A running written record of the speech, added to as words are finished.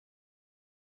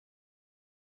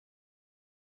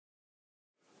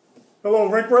Hello,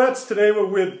 Rink Rats. Today we're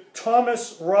with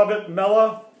Thomas Robert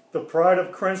Mellor, the pride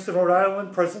of Cranston, Rhode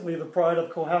Island, presently the pride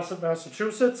of Cohasset,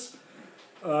 Massachusetts,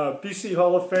 BC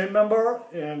Hall of Fame member,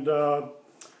 and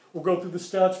we'll go through the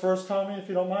stats first, Tommy, if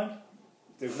you don't mind.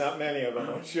 There's not many of them,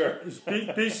 I'm sure.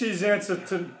 BC's answer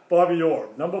to Bobby Orr.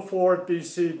 Number 4 at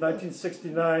BC,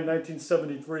 1969,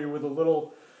 1973, with a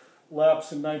little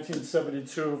lapse in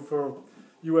 1972 for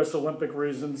U.S. Olympic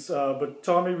reasons. But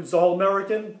Tommy was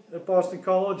All-American at Boston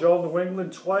College, All-New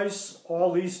England twice,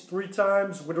 All-East 3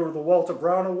 times, winner of the Walter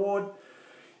Brown Award,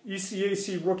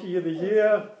 ECAC Rookie of the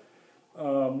Year,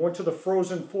 went to the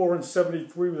Frozen Four in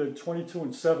 73 with a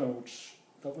 22-7, which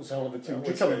that was a hell of a team.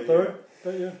 Did you come in third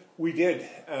that year? We did.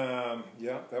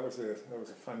 Yeah, that was a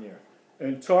fun year.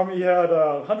 And Tommy had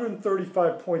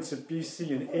 135 points at BC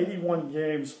in 81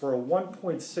 games for a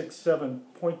 1.67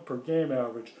 point per game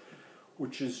average,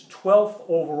 which is 12th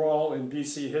overall in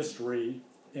BC history,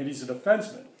 and he's a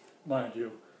defenseman, mind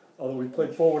you, although he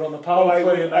played forward on the power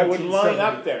play in 1970. I would line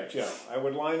up there, Joe. I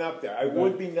would line up there. I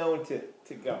would be known to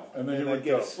go. And then I'd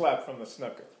get a slap from the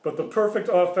snooker. But the perfect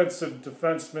offensive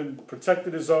defenseman,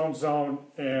 protected his own zone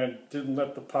and didn't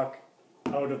let the puck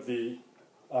out of the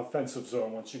offensive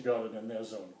zone once you got it in their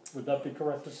zone. Would that be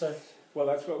correct to say? Well,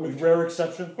 that's what with rare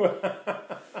exception.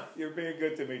 You're being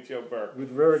good to me, Joe Burke.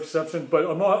 With rare exception, but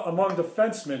among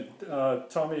defensemen,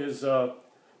 Tommy is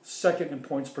second in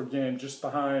points per game, just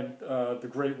behind the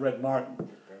great Red Martin.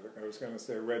 I was going to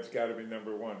say Red's got to be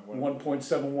number 1.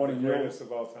 1.71 a year. Greatest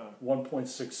of all time.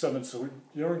 1.67. So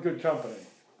you're in good company.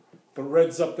 But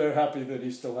Red's up there, happy that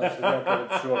he still has the record.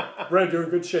 I'm sure. Red, you're in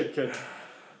good shape, kid.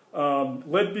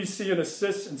 Led BC in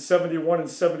assists in 71 and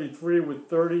 73 with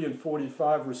 30 and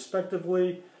 45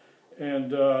 respectively,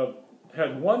 and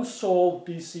had one sole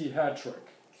BC hat trick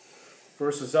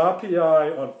versus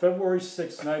RPI on February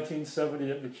 6,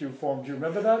 1970 at McHugh Forum. Do you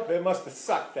remember that? They must have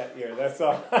sucked that year, that's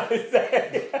all I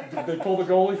say. Did they pull the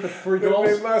goalie for 3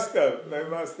 goals? They must have. They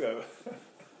must have.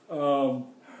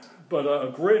 But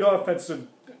a great offensive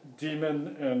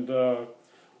demon, and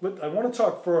I want to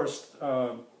talk first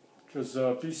because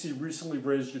BC recently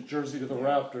raised your jersey to the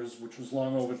Raptors, which was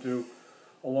long overdue,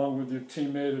 along with your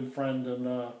teammate and friend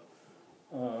and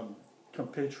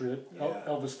compatriot,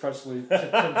 Elvis Presley, Tim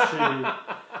Sheedy.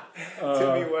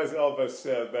 Timmy was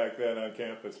Elvis back then on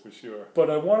campus, for sure. But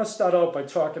I want to start out by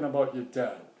talking about your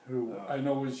dad, who I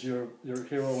know is your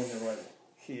hero and your idol.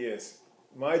 He is.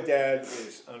 My dad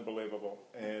is unbelievable,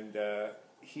 and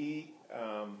he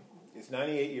is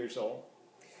 98 years old.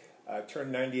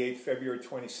 Turned 98 February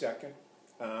 22nd.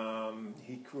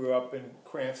 He grew up in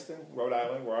Cranston, Rhode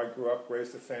Island, where I grew up,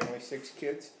 raised a family, 6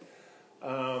 kids.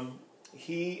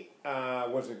 He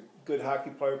was a good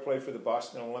hockey player, played for the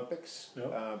Boston Olympics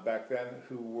back then,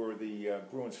 who were the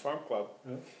Bruins Farm Club.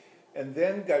 And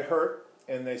then got hurt,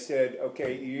 and they said,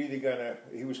 okay, you're either going to,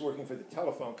 he was working for the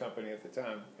telephone company at the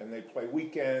time, and they play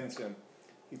weekends, and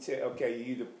he'd say, okay, you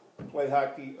either play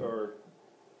hockey or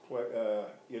or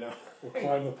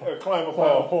climb a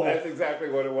pole. That's exactly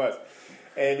what it was.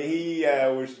 And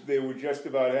they were just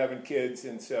about having kids,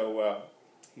 and so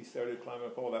he started climbing a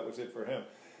pole. That was it for him.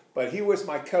 But he was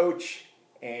my coach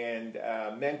and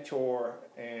mentor,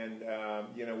 and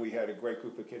we had a great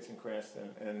group of kids in Cranston.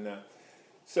 And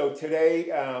so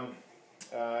today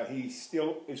he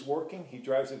still is working. He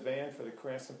drives a van for the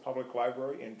Cranston Public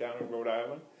Library down in Rhode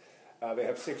Island. They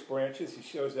have 6 branches. He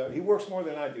shows up. He works more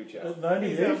than I do, Jeff. At 98?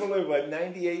 He's unbelievable. At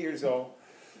 98 years old,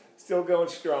 still going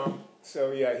strong.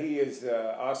 So yeah, he is an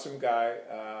awesome guy.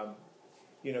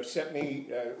 Sent me,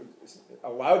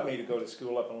 allowed me to go to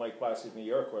school up in Lake Placid, New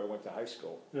York, where I went to high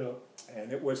school. Yeah.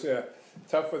 And it was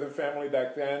tough for the family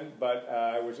back then, but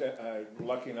I was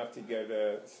lucky enough to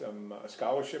get some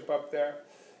scholarship up there,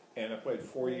 and I played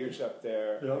 4 years up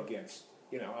there against.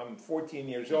 I'm 14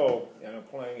 years old, and I'm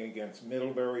playing against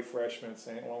Middlebury freshmen,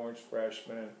 St. Lawrence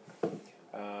freshmen,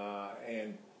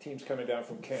 and teams coming down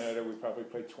from Canada. We probably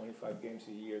played 25 games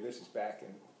a year. This is back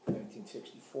in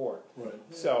 1964. Right.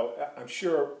 So I'm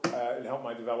sure it helped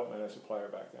my development as a player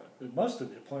back then. It must have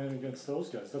been playing against those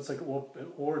guys. That's like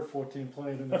Orr at 14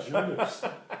 playing in the juniors.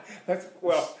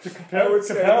 To compare, I would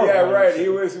say, yeah, right. He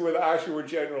was with Oshawa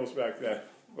Generals back then,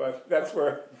 but that's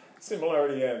where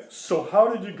similarity ends. So how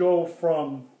did you go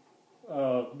from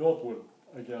Northwood,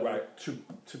 again,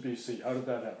 to BC? How did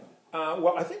that happen?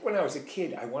 Well, I think when I was a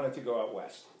kid, I wanted to go out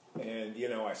west. And,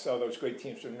 I saw those great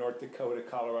teams from North Dakota,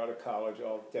 Colorado College,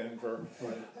 all Denver.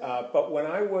 Right. But when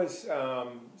I was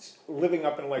living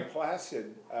up in Lake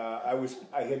Placid, I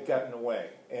had gotten away.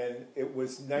 And it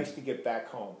was nice to get back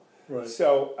home. Right.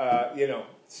 So,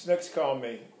 Snooks called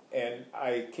me, and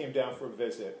I came down for a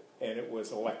visit. and it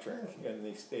was electric in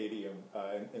the stadium,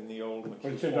 in the old McKee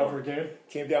When you came down for a game?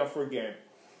 Came down for a game.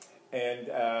 And,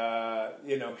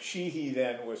 you know, he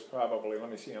then was probably, let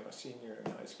me see, I'm a senior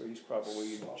in high school. He's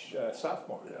probably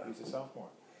sophomore. Yeah. He's a sophomore.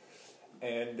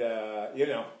 And, you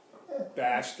know,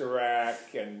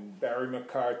 Bastorak and Barry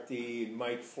McCarthy and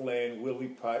Mike Flynn, Willie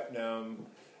Putnam,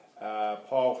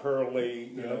 Paul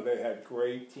Hurley, you know, they had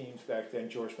great teams back then.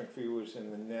 George McPhee was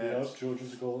in the Nets. Yeah, George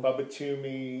was a goalie. Bubba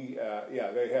Toomey,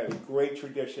 yeah, they had a great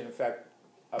tradition. In fact,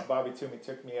 Bobby Toomey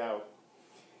took me out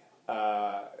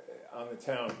on the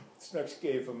town. Snooks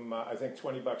gave him, I think,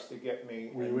 $20 to get me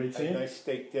a nice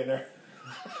steak dinner.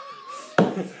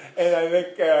 And I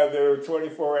think there were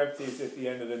 24 empties at the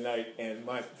end of the night, and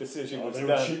my decision was they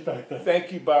done. Were cheap back then.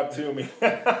 Thank you, Bob Toomey.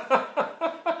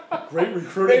 Great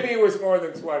recruiting. Maybe it was more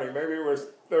than 20. Maybe it was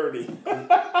 30.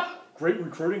 Great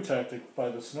recruiting tactic by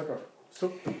the snooker.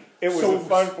 It was a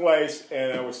fun place,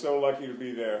 and I was so lucky to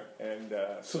be there. And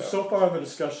so far in the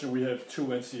discussion, we have 2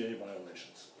 NCAA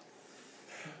violations.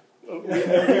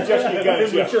 We're just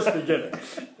begun. We're just beginning,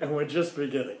 and we're just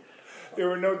beginning. There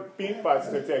were no bean pots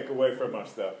to take away from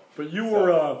us, though. But you were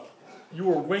a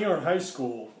winger in high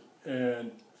school,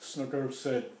 and snooker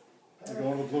said, "You're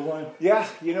going to the blue line." Yeah,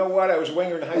 you know what? I was a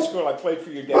winger in high school. I played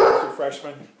for your dad as a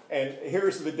freshman. And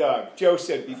here's the dog. Joe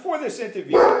said, before this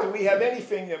interview, do we have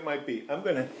anything that might be? I'm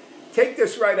going to take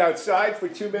this right outside for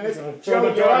 2 minutes.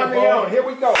 Joe, you're on your own. Here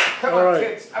we go. Come on,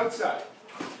 kids, outside.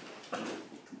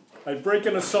 I'd break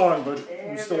in a song, but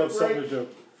we still have something to do.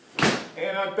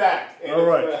 And I'm back. And all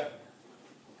right.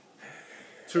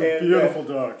 2 beautiful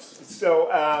dogs. So,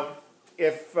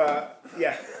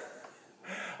 yeah,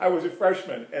 I was a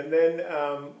freshman. And then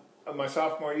my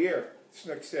sophomore year,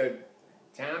 Snook said,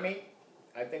 Tommy,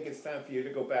 I think it's time for you to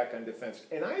go back on defense.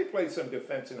 And I had played some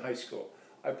defense in high school.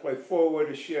 I played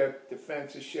forward-a-ship,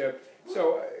 defense-a-ship.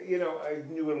 So, you know, I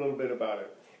knew a little bit about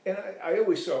it. And I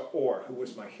always saw Orr, who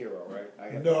was my hero, right? I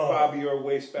had Bobby Orr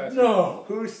wastebasket. No.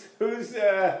 Wasn't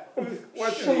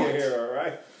he a hero,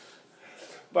 right?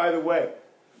 By the way,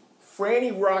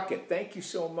 Franny Rocket, thank you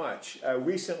so much.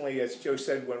 Recently, as Joe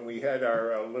said, when we had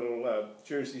our little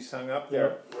jerseys hung up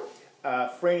there,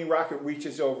 Franny Rocket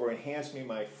reaches over and hands me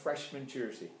my freshman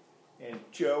jersey. And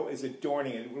Joe is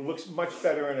adorning it. It looks much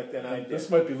better in it than I did. This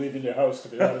might be leaving your house, to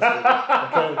be honest with you.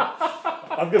 Okay?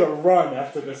 I'm going to run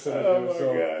after this interview.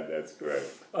 Oh, my God, that's great.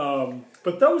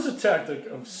 But that was a tactic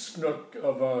of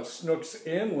Snooks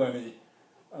and Lenny.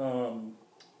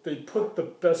 They put the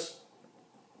best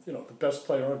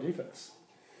player on defense.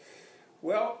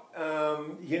 Well,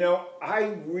 you know, I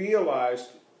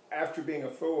realized after being a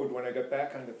forward, when I got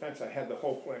back on defense, I had the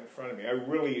whole play in front of me. I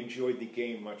really enjoyed the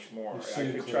game much more.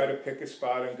 I could try to pick a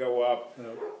spot and go up,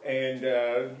 and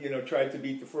you know, tried to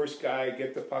beat the first guy,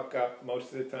 get the puck up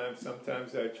most of the time.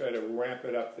 Sometimes I try to ramp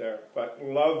it up there, but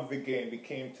loved the game.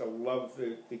 Became to love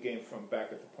the game from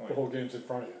back at the point. The whole game's in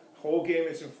front of you. Whole game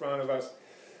is in front of us.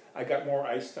 I got more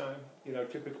ice time. You know,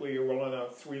 typically you're rolling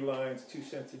out 3 lines, 2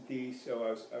 sets of D, so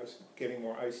I was getting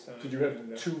more ice time. Did you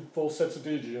have 2 full sets of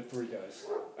D, or did you have 3 guys?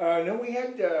 No, we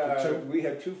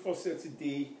had 2 full sets of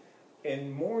D,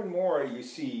 and more you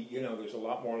see, you know, there's a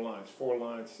lot more lines, 4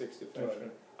 lines, 6 defensemen.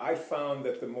 Right. I found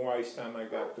that the more ice time I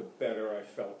got, the better I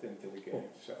felt into the game.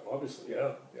 So obviously,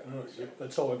 yeah.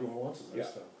 That's all everyone wants is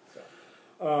ice time.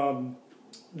 So.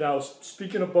 Now,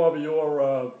 speaking of Bobby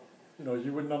Orr, you know,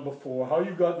 you were number 4. How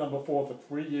you got number 4 for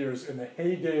 3 years in the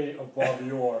heyday of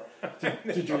Bobby Orr?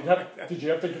 Did you have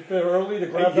to get there early to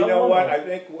grab that one? You know what? I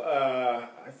think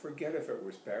I forget if it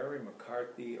was Barry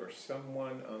McCarthy or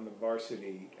someone on the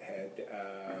varsity had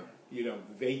you know,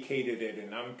 vacated it,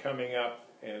 and I'm coming up,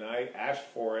 and I asked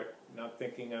for it, not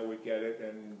thinking I would get it,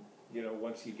 and you know,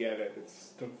 once you get it,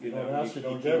 it's you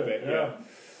don't get it. Yeah.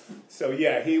 So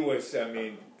yeah, he was. I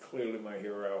mean, clearly my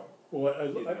hero. Well,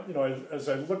 you know, as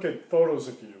I look at photos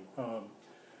of you,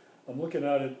 I'm looking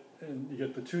at it, and you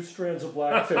get the 2 strands of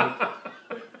black tape.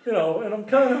 You know, and I'm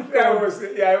kind of going,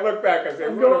 I look back and say,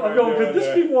 I'm going, could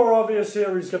this be more obvious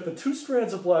here? He's got the 2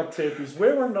 strands of black tape. He's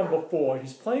wearing number 4.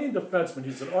 He's playing defenseman.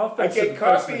 He's an offensive. I get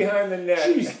caught behind the net.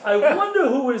 Jeez, I wonder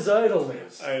who his idol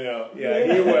is. I know.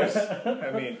 Yeah, he was.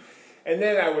 I mean, and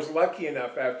then I was lucky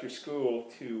enough after school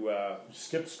to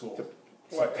skip school.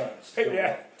 But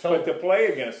to play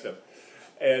against him.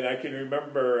 And I can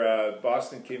remember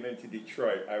Boston came into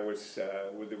Detroit. I was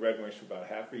with the Red Wings for about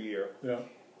half a year. Yeah.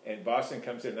 And Boston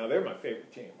comes in. Now, they're my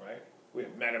favorite team, right? We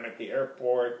met them at the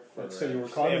airport for the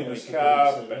Stanley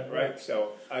Cup. Right?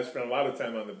 So I spent a lot of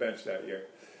time on the bench that year.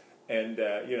 And,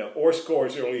 you know, Orr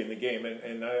scores early in the game.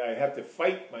 And I have to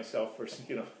fight myself for,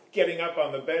 you know, getting up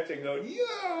on the bench and going,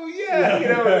 yo, yeah, you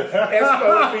know,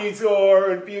 Espo,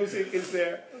 Vizor, and Busick is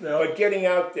there. Yep. But getting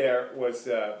out there was,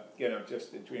 you know,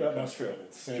 just a dream come true.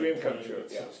 Dream come true,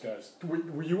 yeah. Those guys.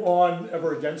 Were you on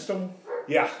ever against them?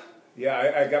 Yeah.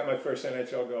 Yeah, I got my first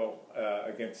NHL goal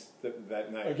against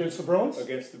that night. Against the Bruins?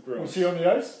 Against the Bruins. Was he on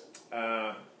the ice?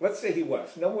 Let's say he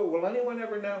was. No, will anyone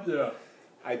ever know? Yeah.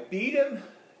 I beat him.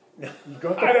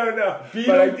 I don't know.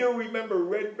 But I do remember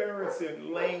Red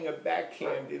Berenson laying a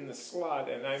backhand in the slot,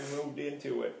 and I moved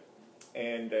into it.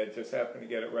 And just happened to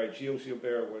get it right. Gilles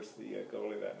Gilbert was the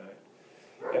goalie that night.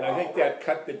 And I think that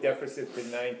cut the deficit to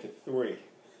 9-3.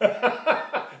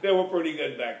 They were pretty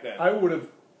good back then. I would have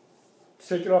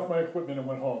taken off my equipment and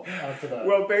went home after that.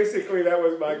 Well, basically, that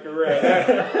was my career.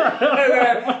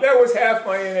 that was half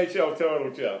my NHL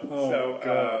total, Joe. Oh,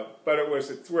 so, but it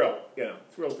was a thrill, you know,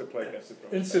 thrill to play against the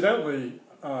Bruins. Incidentally,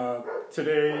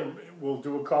 today we'll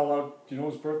do a call out. Do you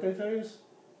know his birthday today is?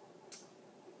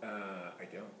 I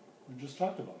don't. We just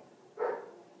talked about him.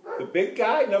 The big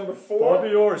guy, number 4.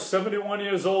 Bobby Orr, 71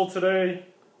 years old today.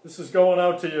 This is going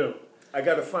out to you. I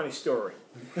got a funny story.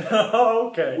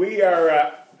 Okay. We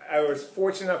are. I was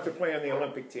fortunate enough to play on the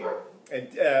Olympic team, and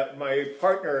my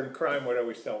partner in crime would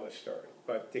always tell this story,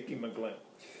 but Dickie McGlynn.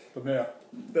 The mayor.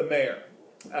 The mayor.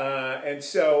 And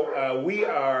so we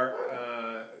are,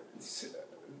 it's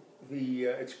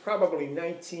probably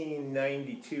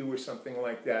 1992 or something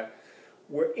like that.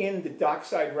 We're in the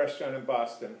Dockside restaurant in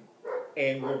Boston,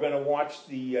 and we're going to watch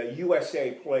the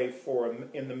USA play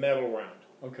in the medal round.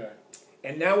 Okay.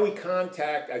 And now we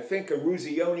contact, I think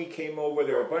Aruzioni came over,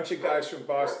 there were a bunch of guys from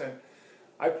Boston.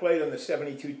 I played on the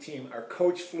 72 team. Our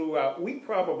coach flew out. We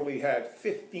probably had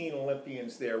 15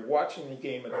 Olympians there watching the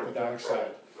game at the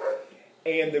Dockside.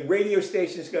 And the radio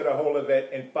stations got a hold of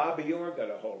it, and Bobby Orr got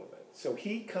a hold of it. So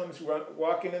he comes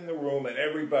walking in the room, and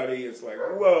everybody is like,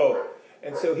 whoa.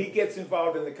 And so he gets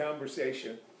involved in the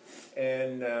conversation.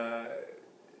 And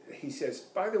he says,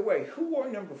 by the way, who wore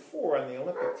number 4 on the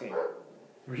Olympic team?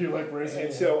 Were you like raising?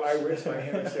 And so I raised my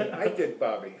hand and said, I did,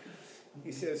 Bobby.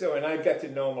 He says, oh, and I got to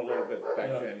know him a little bit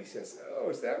back then. He says, oh,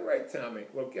 is that right, Tommy?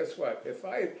 Well, guess what? If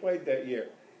I had played that year,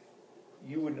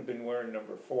 you wouldn't have been wearing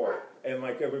number 4. And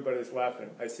like everybody's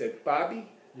laughing, I said, Bobby,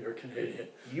 you're a Canadian.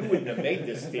 You wouldn't have made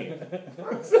this team.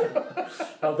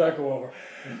 How'd that go over?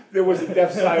 There was a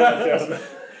deaf silence.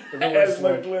 As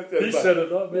McGlynn said, he said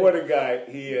it, not me. What a guy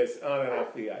he is on and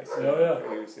off the ice. Oh,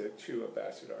 yeah. He was a true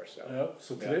ambassador. So. Yep.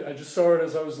 So today, I just saw it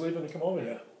as I was leaving to come over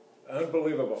here.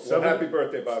 Unbelievable. Well, happy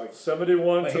birthday, Bobby.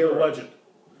 71 to the legend.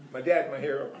 My dad, my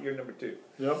hero. You're number 2.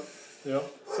 Yep.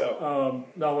 Yep. So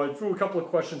now I threw a couple of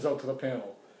questions out to the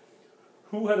panel.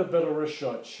 Who had a better wrist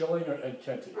shot, Schilling or Ed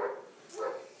Kenty?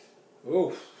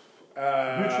 Oof.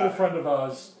 Mutual friend of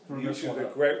ours. Mutual, a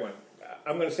great one.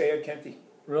 I'm going to say Ed Kenty.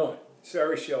 Really?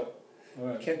 Sorry, Shill.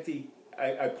 Right. Kenty,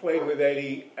 I played with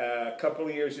Eddie a couple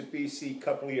of years at BC, a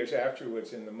couple of years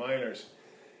afterwards in the minors,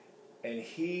 and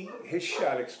his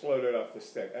shot exploded off the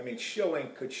stick. I mean,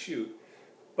 Schilling could shoot,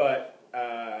 but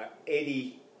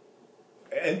Eddie,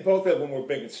 and both of them were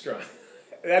big and strong.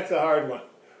 That's a hard one,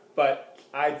 but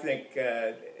I think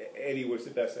Eddie was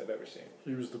the best I've ever seen.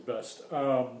 He was the best.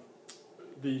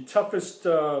 The toughest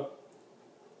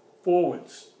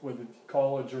forwards, whether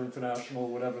college or international, or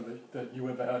whatever, that you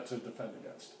ever had to defend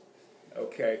against?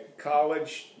 Okay,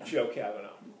 college, Joe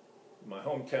Cavanaugh, my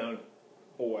hometown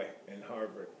boy in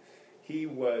Harvard. He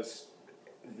was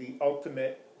the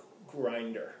ultimate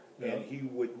grinder, and he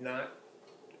would not,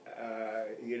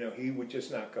 he would just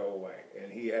not go away.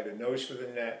 And he had a nose for the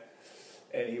net,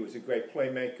 and he was a great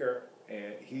playmaker,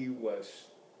 and he was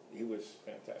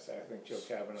fantastic. I think Joe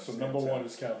Cavanaugh. So number 1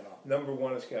 is Cavanaugh. Number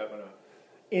 1 is Cavanaugh.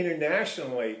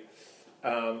 Internationally,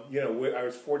 I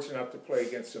was fortunate enough to play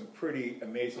against some pretty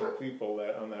amazing people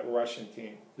on that Russian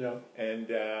team. Yeah. And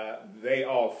they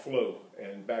all flew.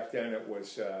 And back then it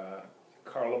was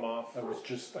Karlamov. I knew you were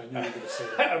going to say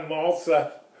that.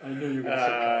 Malsa. I knew you were going to say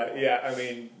that. Yeah, I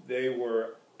mean, they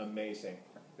were amazing.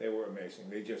 They were amazing.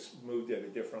 They just moved at a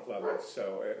different level.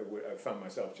 So I found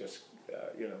myself just,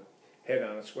 head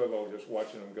on a swivel, just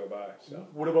watching them go by. So.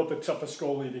 What about the toughest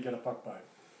goalie to get a puck by?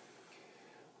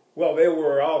 Well, they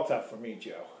were all tough for me,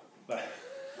 Joe. But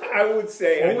I would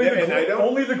say only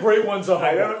the great ones are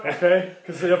humble, okay?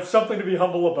 Because they have something to be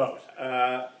humble about.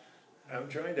 I'm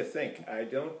trying to think. I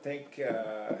don't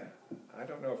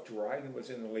know if Dryden was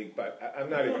in the league, but I'm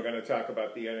not even going to talk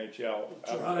about the NHL.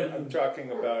 I'm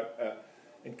talking about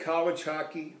in college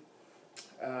hockey.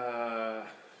 Yeah,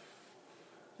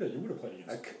 you would have played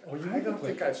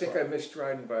against. I think I missed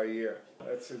Dryden by a year.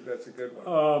 That's a good one.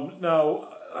 Now,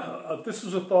 this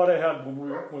is a thought I had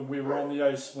when we were on the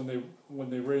ice when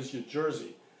they raised your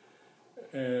jersey.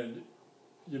 and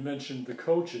you mentioned the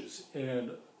coaches,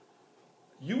 and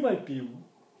you might be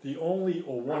the only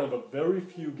or one of a very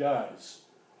few guys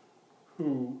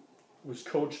who was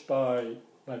coached by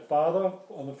my father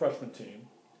on the freshman team,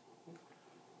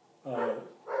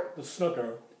 the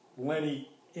snooker, Lenny,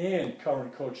 and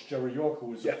current coach Jerry York, who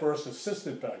was the first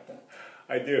assistant back then.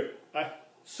 I do.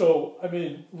 So, I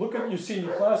mean, look at your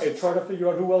senior class and try to figure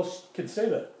out who else can say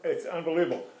that. It's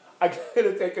unbelievable. I got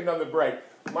to take another break.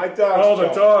 My dogs. Oh, the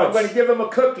dogs. I'm going to give them a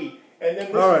cookie. And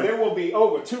then listen, there will be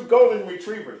over 2 golden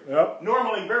retrievers. Yep.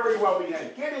 Normally very well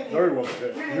behaved. Get in here. Very well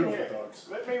behaved. Get in Beautiful here. dogs.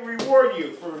 Let me reward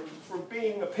you for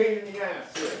being a pain in the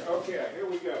ass here. Okay, here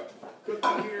we go.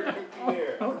 Cookie here, cookie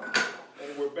there.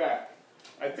 And we're back.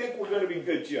 I think we're going to be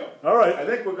good, Joe. All right. I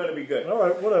think we're going to be good. All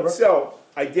right, whatever. So,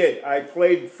 I did. I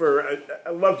played for,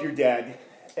 I loved your dad.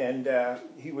 And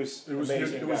he was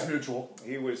amazing. It was mutual.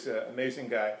 He was an amazing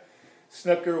guy.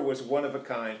 Snooker was one of a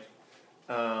kind.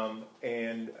 I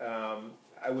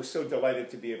was so delighted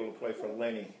to be able to play for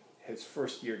Lenny his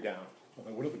first year down. Well,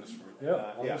 that would have been his first.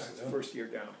 His first year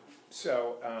down.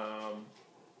 So,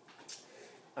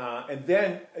 and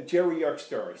then a Jerry York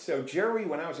story. So Jerry,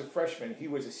 when I was a freshman, he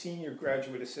was a senior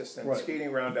graduate assistant skating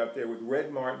around out there with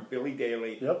Red Martin, Billy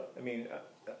Daly. Yep. I mean,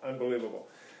 unbelievable.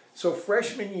 So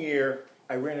freshman year,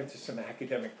 I ran into some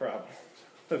academic problems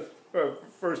the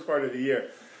first part of the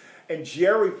year. And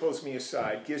Jerry pulls me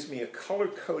aside, gives me a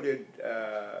color-coded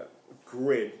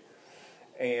grid,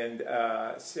 and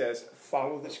says,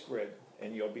 follow this grid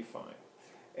and you'll be fine.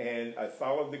 And I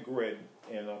followed the grid,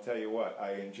 and I'll tell you what,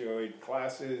 I enjoyed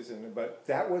classes, but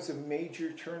that was a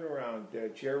major turnaround.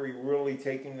 Jerry really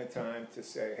taking the time to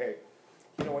say, hey,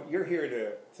 you know what, you're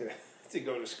here to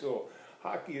go to school.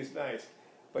 Hockey is nice,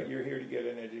 but you're here to get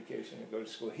an education and go to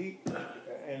school. He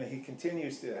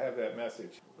continues to have that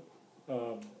message.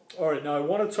 All right, now I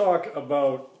want to talk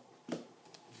about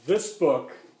this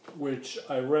book, which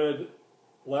I read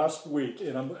last week,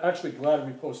 and I'm actually glad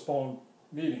we postponed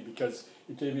meeting because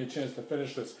it gave me a chance to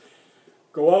finish this.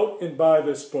 Go out and buy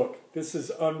this book. This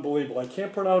is unbelievable. I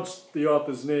can't pronounce the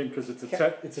author's name because it's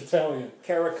Italian.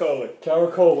 Caracoli.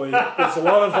 Caracoli. There's a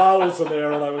lot of vowels in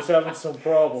there, and I was having some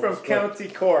problems. From County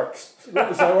Cork. Is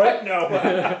that right? No.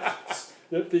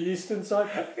 the eastern side?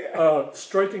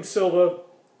 Striking Silver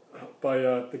by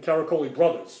the Caracoli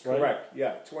brothers, right? Correct,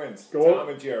 yeah, twins, Tom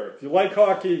and Jerry. If you like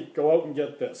hockey, go out and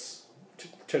get this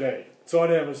today. It's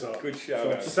on Amazon. Good shout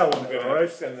out. Selling it, all right?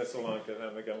 Send this along to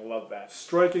them. They're going to love that.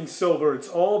 Striking Silver. It's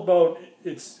all about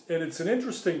it's an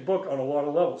interesting book on a lot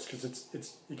of levels because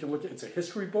it's you can look at it's a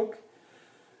history book.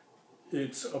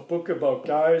 It's a book about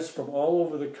guys from all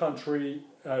over the country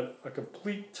at a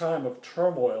complete time of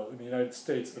turmoil in the United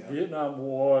States. The Vietnam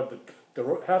War.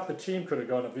 Half the team could have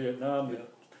gone to Vietnam.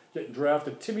 Getting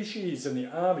drafted. Timmy Shee's in the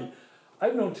Army.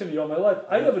 I've known Timmy all my life.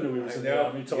 I never knew he was in the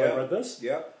Army until I read this.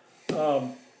 Yeah.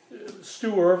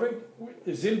 Stu Irving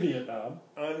is in Vietnam.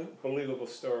 Unbelievable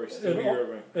story, Stu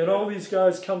Irving. And all these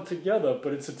guys come together,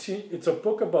 but it's a team. It's a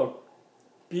book about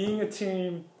being a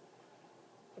team,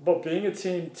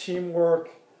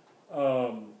 teamwork,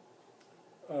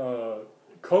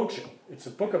 coaching. It's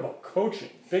a book about coaching,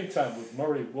 big time with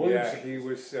Murray Williamson.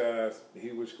 Yeah,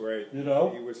 he was great. You know,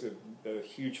 he was a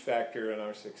huge factor in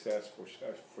our success for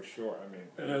sure. I mean,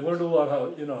 and I learned a lot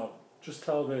how just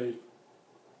how they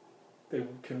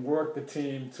can work the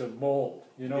team to mold.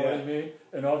 You know what I mean?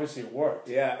 And obviously it worked.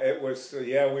 Yeah, it was.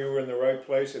 We were in the right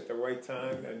place at the right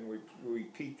time, and we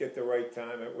peaked at the right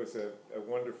time. It was a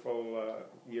wonderful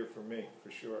year for me,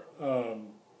 for sure.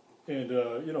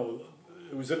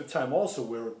 It was at a time also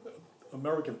where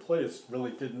American players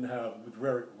really didn't have, with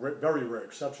very rare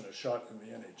exception, a shot in the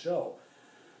NHL.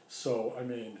 So, I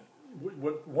mean,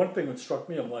 one thing that struck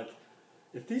me, I'm like,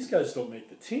 if these guys don't make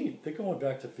the team, they're going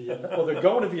back to Vietnam, or they're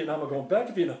going to Vietnam or going back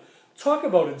to Vietnam. Talk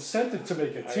about incentive to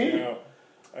make a team. I know.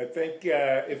 I think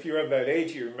if you're of that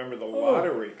age, you remember the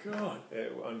lottery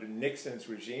under Nixon's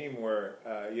regime where,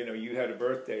 you had a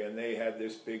birthday and they had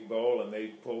this big bowl and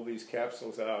they'd pull these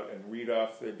capsules out and read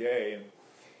off the day. And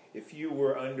if you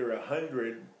were under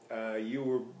 100, you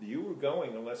were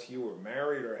going unless you were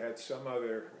married or had some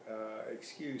other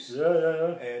excuse.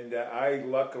 Yeah. And I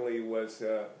luckily was,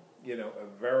 a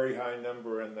very high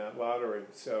number in that lottery,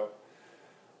 so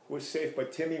was safe.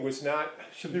 But Timmy was not.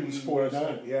 He was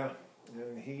 49.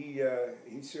 And he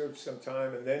served some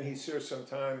time, and then he served some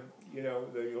time.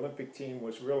 The Olympic team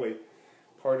was really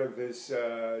part of his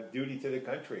duty to the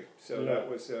country, so that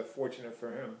was fortunate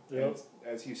for him. Yeah. And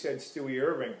as you said, Stewie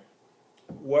Irving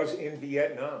was in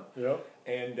Vietnam,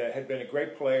 and had been a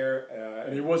great player.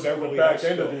 And he wasn't on the back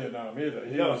end of Vietnam either.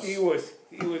 He was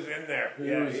in there. He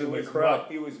was in the crowd.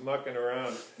 He was mucking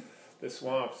around. the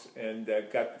swamps, and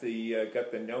got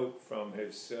the note from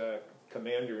his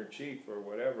commander-in-chief or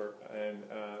whatever, and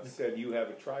said, you have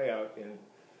a tryout in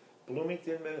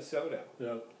Bloomington, Minnesota.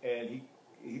 Yeah. And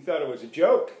he thought it was a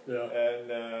joke. Yeah.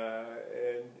 And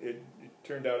it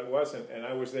turned out it wasn't. And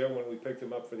I was there when we picked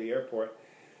him up for the airport.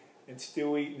 And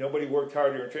Stewie, nobody worked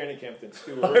harder in training camp than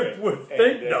Stewie. I would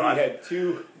think not.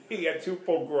 He had two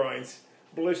pulled groins,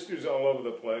 blisters all over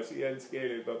the place. He hadn't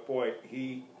skated, but boy,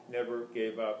 he never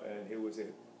gave up, and it was a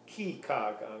key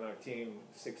cog on our team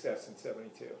success in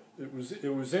 '72.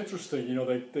 It was interesting. You know,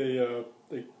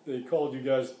 they called you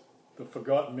guys the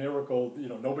Forgotten Miracle. You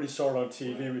know, nobody saw it on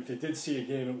TV. Right. If they did see a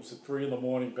game, it was at 3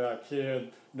 a.m. back here.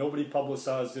 Nobody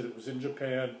publicized it. It was in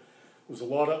Japan. There was a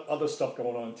lot of other stuff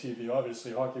going on TV.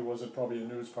 Obviously, hockey wasn't probably a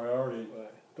news priority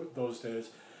those days.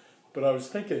 But I was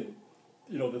thinking,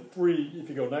 you know, the three, if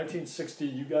you go 1960,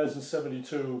 you guys in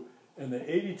 72, and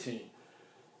the 80 team,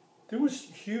 there was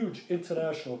huge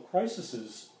international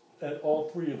crises at all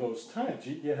three of those times.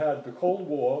 You had the Cold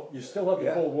War, you still had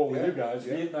the Cold War with you guys,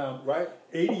 Vietnam. Right.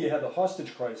 80, you had the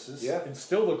hostage crisis, and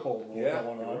still the Cold War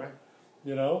going on. Right.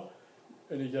 You know?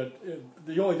 And you get,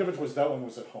 the only difference was that one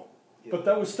was at home. Yeah. But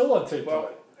that was still on tape. Well,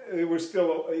 it was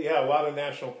still, a lot of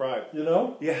national pride. You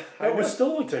know? Yeah. That was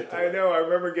still on tape. I know. I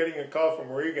remember getting a call from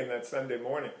Regan that Sunday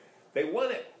morning. They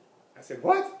won it. I said,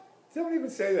 what? Don't even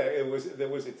say that. There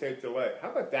was a tape delay. How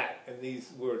about that? And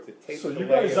these were the tape delay. So you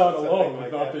guys aren't alone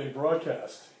with not being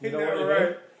broadcast. You know what I mean?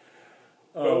 Right.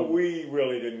 But we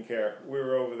really didn't care. We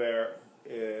were over there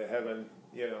having,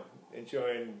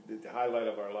 enjoying the highlight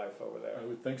of our life over there. I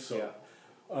would think so.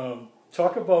 Yeah.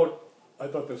 Talk about, I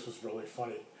thought this was really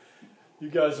funny. You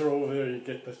guys are over there,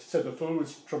 you said the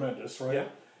food's tremendous, right? Yeah.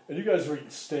 And you guys are eating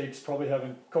steaks, probably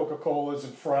having Coca-Colas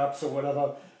and fraps or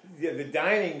whatever. Yeah, the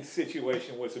dining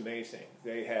situation was amazing.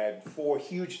 They had 4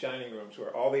 huge dining rooms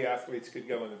where all the athletes could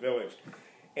go in the village.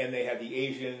 And they had the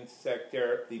Asian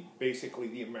sector, basically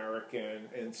the American,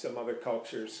 and some other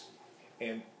cultures.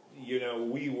 And,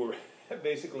 we were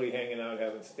basically hanging out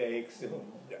having steaks, and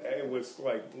it was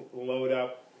like load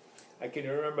up. I can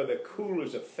remember the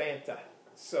coolers of Fanta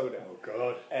soda. Oh,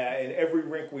 God. And every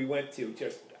rink we went to,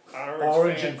 just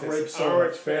orange Fantas, and grape soda.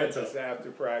 Orange Fantas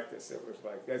after practice. It was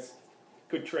like, that's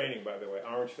good training, by the way,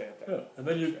 orange Fanta. Yeah, and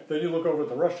then you look over at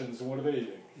the Russians, and what are they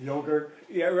eating? Yogurt?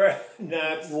 Yeah, right.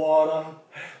 Nuts. Water.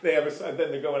 They have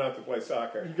then they're going out to play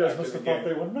soccer. You guys must have thought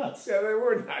they were nuts. Yeah, they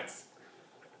were nuts.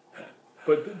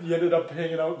 But you ended up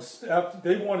hanging out.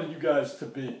 They wanted you guys to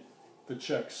beat the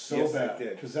Czechs so bad,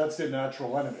 because that's their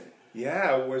natural enemy.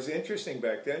 Yeah, it was interesting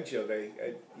back then, Joe. They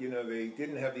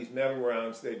didn't have these medal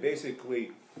rounds. They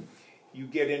basically, you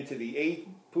get into the A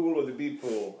pool or the B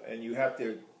pool, and you have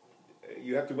to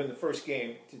win the first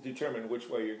game to determine which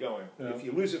way you're going. Yeah. If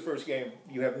you lose the first game,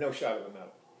 you have no shot at the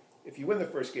medal. If you win the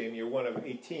first game, you're one of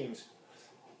 8 teams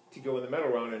to go in the medal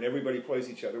round, and everybody plays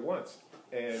each other once.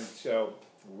 And so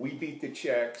we beat the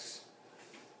Czechs,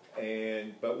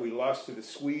 but we lost to the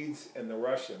Swedes and the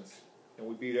Russians. And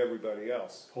we beat everybody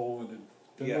else. Poland and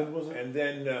Finland, was it? And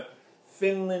then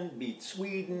Finland beat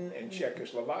Sweden, and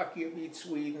Czechoslovakia beat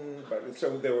Sweden. But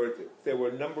so there were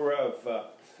a number of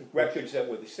records that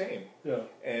were the same. Yeah.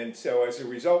 And so as a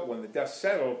result, when the dust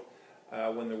settled,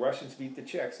 when the Russians beat the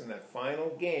Czechs in that final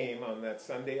game on that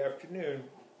Sunday afternoon,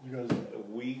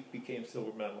 we became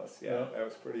silver medalists. Yeah, that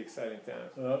was a pretty exciting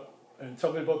time. And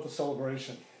tell me about the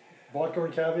celebration. Vodka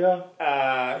and caviar?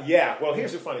 Yeah. Well,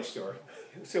 here's a funny story.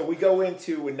 So we go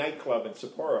into a nightclub in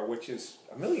Sapporo, which is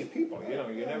 1 million people. You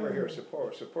never hear of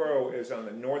Sapporo. Sapporo is on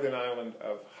the northern island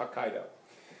of Hokkaido.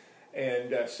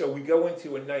 And so we go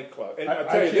into a nightclub. And I'll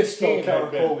tell you, this team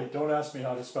had been... Don't ask me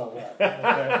how to spell that.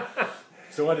 Okay?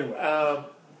 So anyway.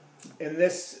 And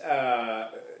this,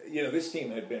 this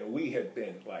team we had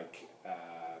been like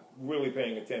really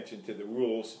paying attention to the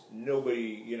rules.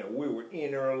 Nobody, we were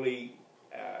in early,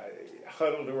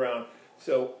 huddled around.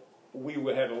 So we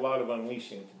had a lot of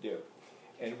unleashing to do.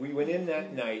 And we went in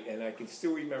that night, and I can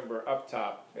still remember up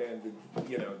top, and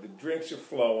the drinks are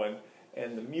flowing,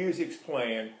 and the music's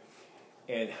playing,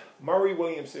 and Murray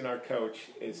Williamson, our coach,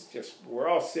 we're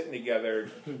all sitting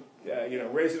together,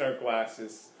 raising our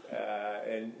glasses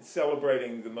and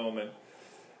celebrating the moment.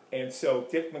 And so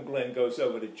Dick McGlynn goes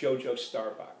over to JoJo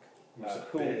Starbuck,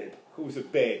 who's a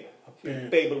babe.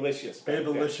 Babelicious.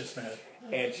 Babelicious, man.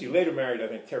 And she later married, I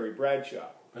think, Terry Bradshaw.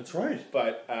 That's right.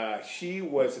 But she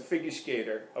was a figure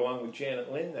skater along with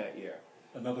Janet Lynn that year.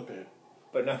 Another babe.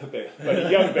 But not a babe. But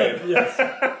a young babe.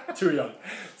 Yes. Too young.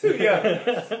 Too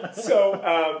young.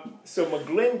 So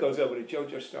McGlynn goes over to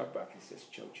JoJo Starbuck and says,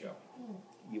 JoJo,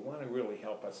 you want to really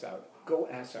help us out? Go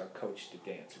ask our coach to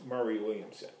dance, Murray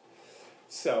Williamson.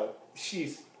 So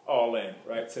she's all in,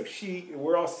 right? So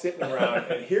we're all sitting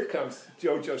around, and here comes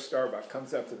JoJo Starbuck,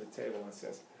 comes up to the table and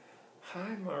says,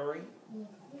 "Hi, Murray,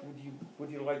 would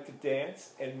you like to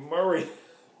dance?" And Murray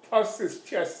puffs his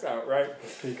chest out, right?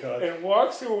 Peacock. And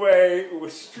walks away,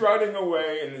 was strutting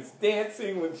away, and is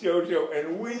dancing with JoJo,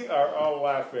 and we are all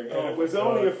laughing. And it was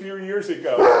only a few years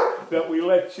ago that we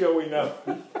let Joey know.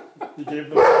 You gave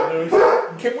them the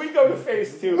news. Can we go to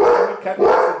phase 2? Can we cut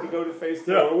this to go to phase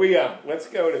 2? Yeah. Are we on? Let's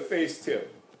go to phase 2.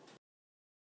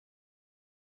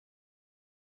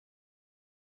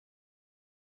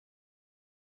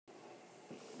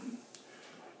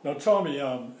 Now, Tommy,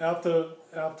 after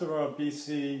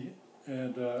BC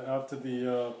and after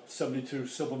the '72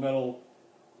 silver medal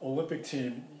Olympic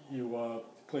team, you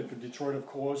played for Detroit, of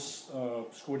course.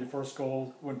 Scored your first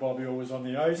goal when Bobby O was on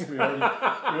the ice. We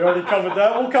already covered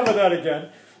that. We'll cover that again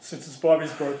since it's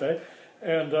Bobby's birthday.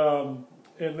 And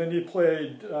then you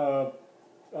played I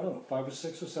don't know, 5 or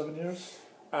 6 or 7 years.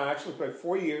 I actually played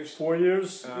 4 years. 4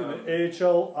 years in the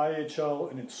AHL,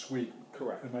 IHL, and in Sweden.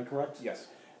 Correct. Am I correct? Yes.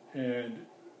 And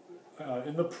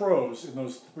in the pros, in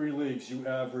those 3 leagues, you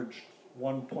averaged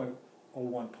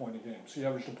 1.01 point a game. So you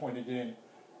averaged a point a game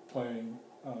playing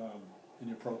in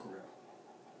your pro career.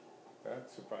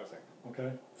 That's surprising.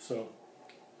 Okay, so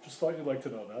just thought you'd like to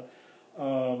know that.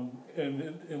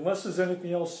 And unless there's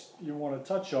anything else you want to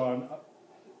touch on,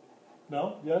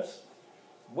 no? Yes?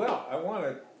 Well, I want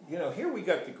to, here we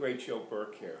got the great Joe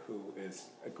Burke here, who is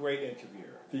a great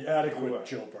interviewer. The adequate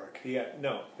Joe Burke. Yeah,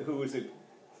 no, who is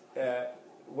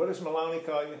what does Maloney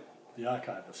call you? The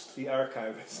archivist. The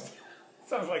archivist.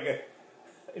 Sounds like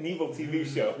an evil TV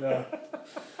show. Yeah,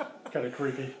 kind of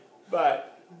creepy.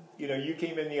 But, you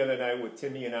came in the other night with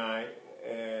Timmy and I,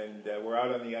 and we're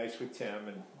out on the ice with Tim,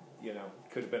 and,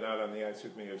 could have been out on the ice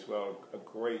with me as well. A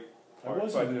great part. I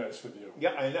was on the ice with you.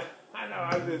 Yeah, I know.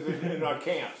 I was in our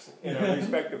camps, in our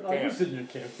respective camps. I was in your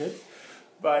camp, kid.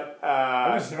 But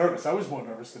I was nervous. I was more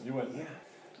nervous than you were. Yeah.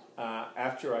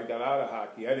 After I got out of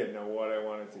hockey, I didn't know what I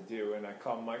wanted to do, and I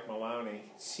called Mike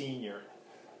Maloney, Sr.,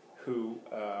 who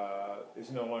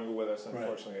is no longer with us,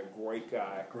 unfortunately. Right. A great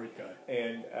guy. Great guy.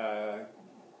 And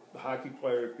the hockey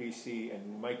player at BC,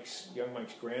 and young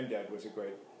Mike's granddad was a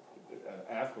great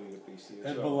athlete at BC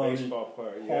as well. Maloney, baseball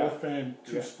player. Hall of Fame,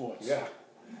 2 sports. Yeah.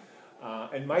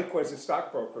 And Mike was a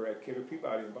stockbroker at Kidder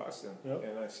Peabody in Boston. Yep.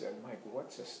 And I said, "Mike,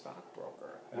 what's a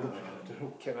stockbroker? What am I going to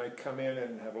do? Can I come in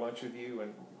and have lunch with you?"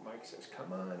 And Mike says,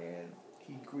 "Come on in."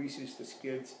 He greases the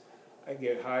skids. I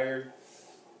get hired.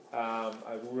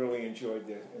 I've really enjoyed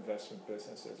the investment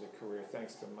business as a career,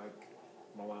 thanks to Mike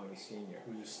Maloney Sr.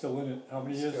 Well, you're still in it. How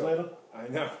many years later? I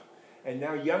know. And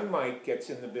now young Mike gets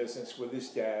in the business with his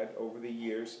dad over the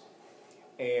years.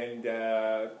 And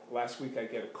last week I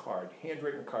get a card,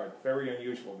 handwritten card, very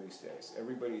unusual these days.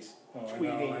 Everybody's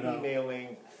tweeting,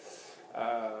 emailing,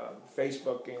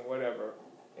 Facebooking, whatever.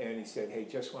 And he said, "Hey,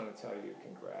 just want to tell you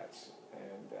congrats."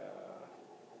 And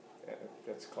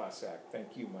that's class act.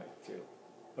 Thank you, Mike, too.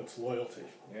 That's loyalty.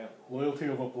 Yeah. Loyalty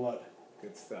over blood.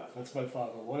 Good stuff. That's my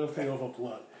father. Loyalty over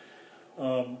blood.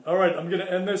 All right, I'm going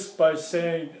to end this by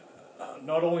saying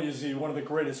not only is he one of the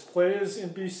greatest players in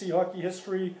BC hockey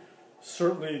history,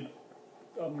 certainly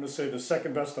I'm going to say the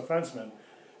second best defenseman,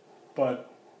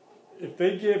 but if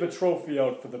they gave a trophy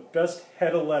out for the best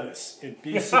head of lettuce in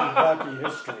BC hockey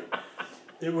history,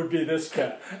 it would be this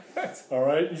cat. All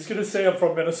right? He's going to say I'm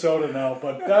from Minnesota now,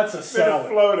 but that's a salad.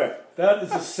 Minnesota. That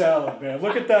is a salad, man.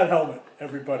 Look at that helmet,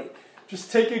 everybody. Just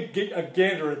take a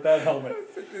gander at that helmet.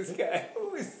 This guy.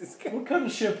 Who is this guy? What kind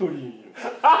of shampoo do you use?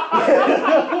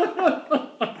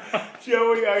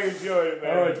 Joey, I enjoyed it,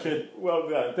 man. All right, kid. Well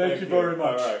done. Thank you very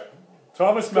much. All right.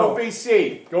 Thomas Mellor. Go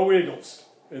BC. Go Eagles.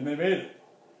 And they made it.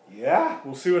 Yeah.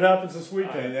 We'll see what happens this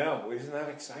weekend. I know. Isn't that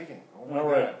exciting? Oh my All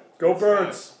right. God. Go It's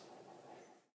Birds. fun.